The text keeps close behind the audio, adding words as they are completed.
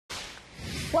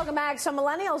Welcome back. So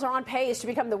millennials are on pace to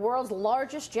become the world's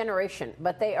largest generation,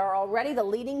 but they are already the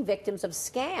leading victims of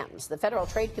scams. The Federal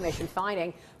Trade Commission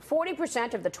finding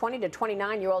 40% of the 20 to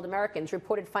 29-year-old Americans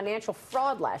reported financial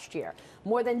fraud last year,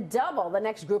 more than double the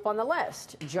next group on the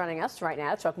list. Joining us right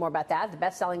now to talk more about that, the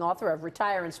best-selling author of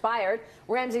Retire Inspired,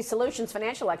 Ramsey Solutions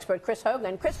financial expert Chris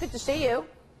Hogan. Chris, good to see you.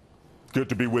 Good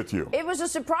to be with you. It was a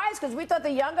surprise because we thought the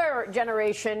younger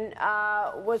generation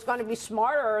was going to be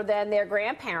smarter than their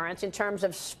grandparents in terms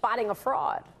of spotting a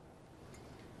fraud.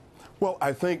 Well,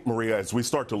 I think, Maria, as we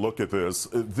start to look at this,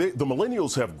 the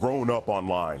millennials have grown up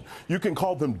online. You can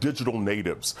call them digital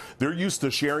natives. They're used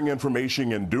to sharing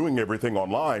information and doing everything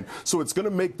online, so it's going to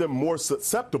make them more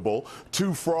susceptible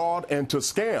to fraud and to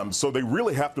scams. So they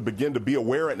really have to begin to be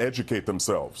aware and educate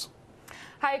themselves.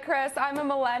 Hi, Chris. I'm a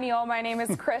millennial. My name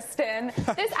is Kristen.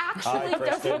 This actually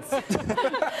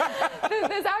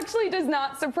this actually does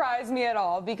not surprise me at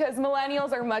all because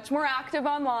millennials are much more active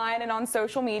online and on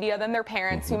social media than their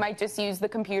parents who might just use the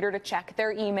computer to check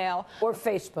their email. Or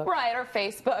Facebook. Right, or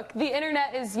Facebook. The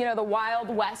internet is, you know, the wild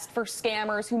west for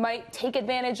scammers who might take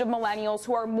advantage of millennials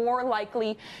who are more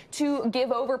likely to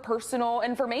give over personal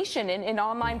information in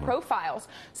online profiles.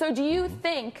 So do you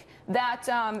think that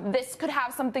this could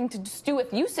have something to do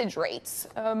with usage rates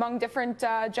among different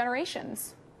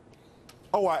generations?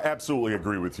 Oh, I absolutely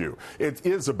agree with you. It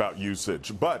is about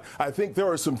usage, but I think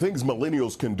there are some things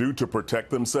millennials can do to protect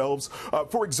themselves.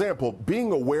 For example,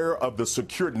 being aware of the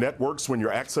secured networks when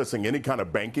you're accessing any kind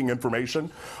of banking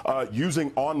information,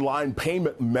 using online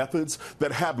payment methods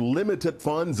that have limited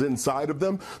funds inside of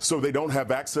them so they don't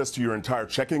have access to your entire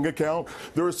checking account.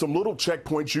 There are some little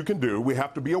checkpoints you can do. We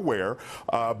have to be aware,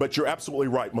 but you're absolutely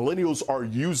right. Millennials are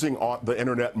using the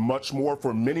internet much more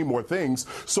for many more things,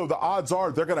 so the odds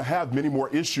are they're going to have many more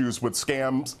issues with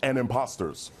scams and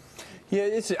imposters.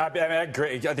 Yeah, I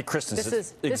agree. I think Kristen's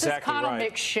exactly this is Connell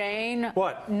right. McShane.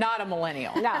 What? Not a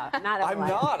millennial. No, not a I'm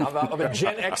millennial. not. I'm a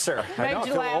Gen Xer. I know,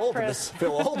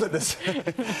 feel old in this.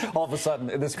 All of a sudden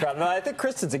in this crowd. And I think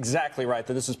Kristen's exactly right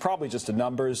that this is probably just a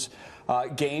numbers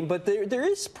game. But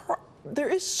there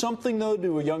is something, though,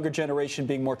 to a younger generation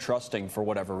being more trusting for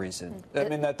whatever reason. I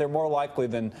mean, that they're more likely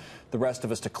than the rest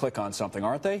of us to click on something,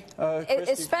 aren't they?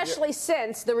 Especially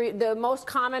since the most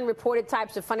common reported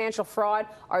types of financial fraud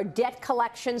are debt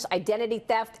collections, identity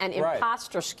theft, and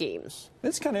imposter schemes.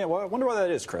 It's kind of, I wonder why that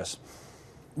is, Chris.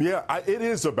 Yeah, it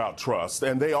is about trust,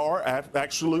 and they are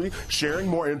actually sharing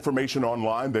more information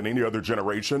online than any other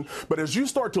generation. But as you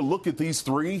start to look at these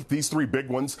three big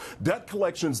ones, debt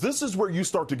collections, this is where you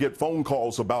start to get phone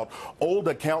calls about old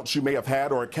accounts you may have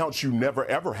had or accounts you never,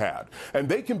 ever had. And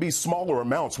they can be smaller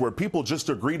amounts where people just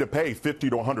agree to pay $50 to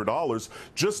 $100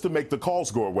 just to make the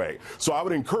calls go away. So I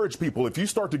would encourage people, if you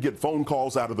start to get phone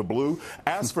calls out of the blue,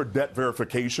 ask for debt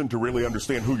verification to really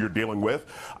understand who you're dealing with.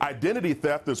 Identity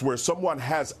theft is where someone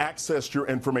has accessed your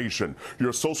information,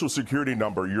 your social security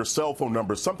number, your cell phone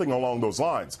number, something along those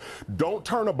lines. Don't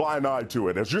turn a blind eye to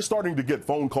it. As you're starting to get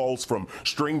phone calls from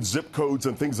strange zip codes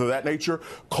and things of that nature,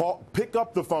 pick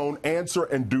up the phone, answer,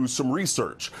 and do some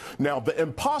research. Now, the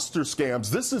imposter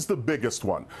scams, this is the biggest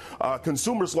one.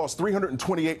 Consumers lost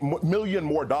 $328 million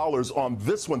more on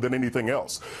this one than anything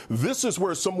else. This is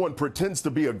where someone pretends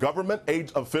to be a government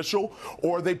official,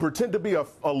 or they pretend to be a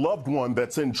loved one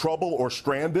that's in trouble or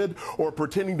stranded, or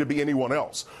pretending to be anyone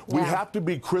else. Yeah. We have to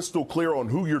be crystal clear on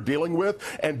who you're dealing with,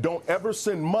 and don't ever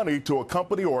send money to a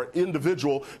company or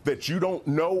individual that you don't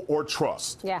know or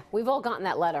trust. Yeah, we've all gotten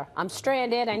that letter. I'm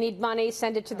stranded. I need money.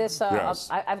 Send it to this. Yes.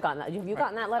 I've gotten that. Have you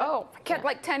gotten that letter? Oh, I get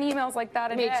like 10 emails like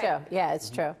that a day. Me too. Yeah, it's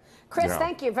true. Chris,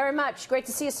 thank you very much. Great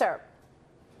to see you, sir.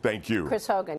 Thank you. Chris Hogan.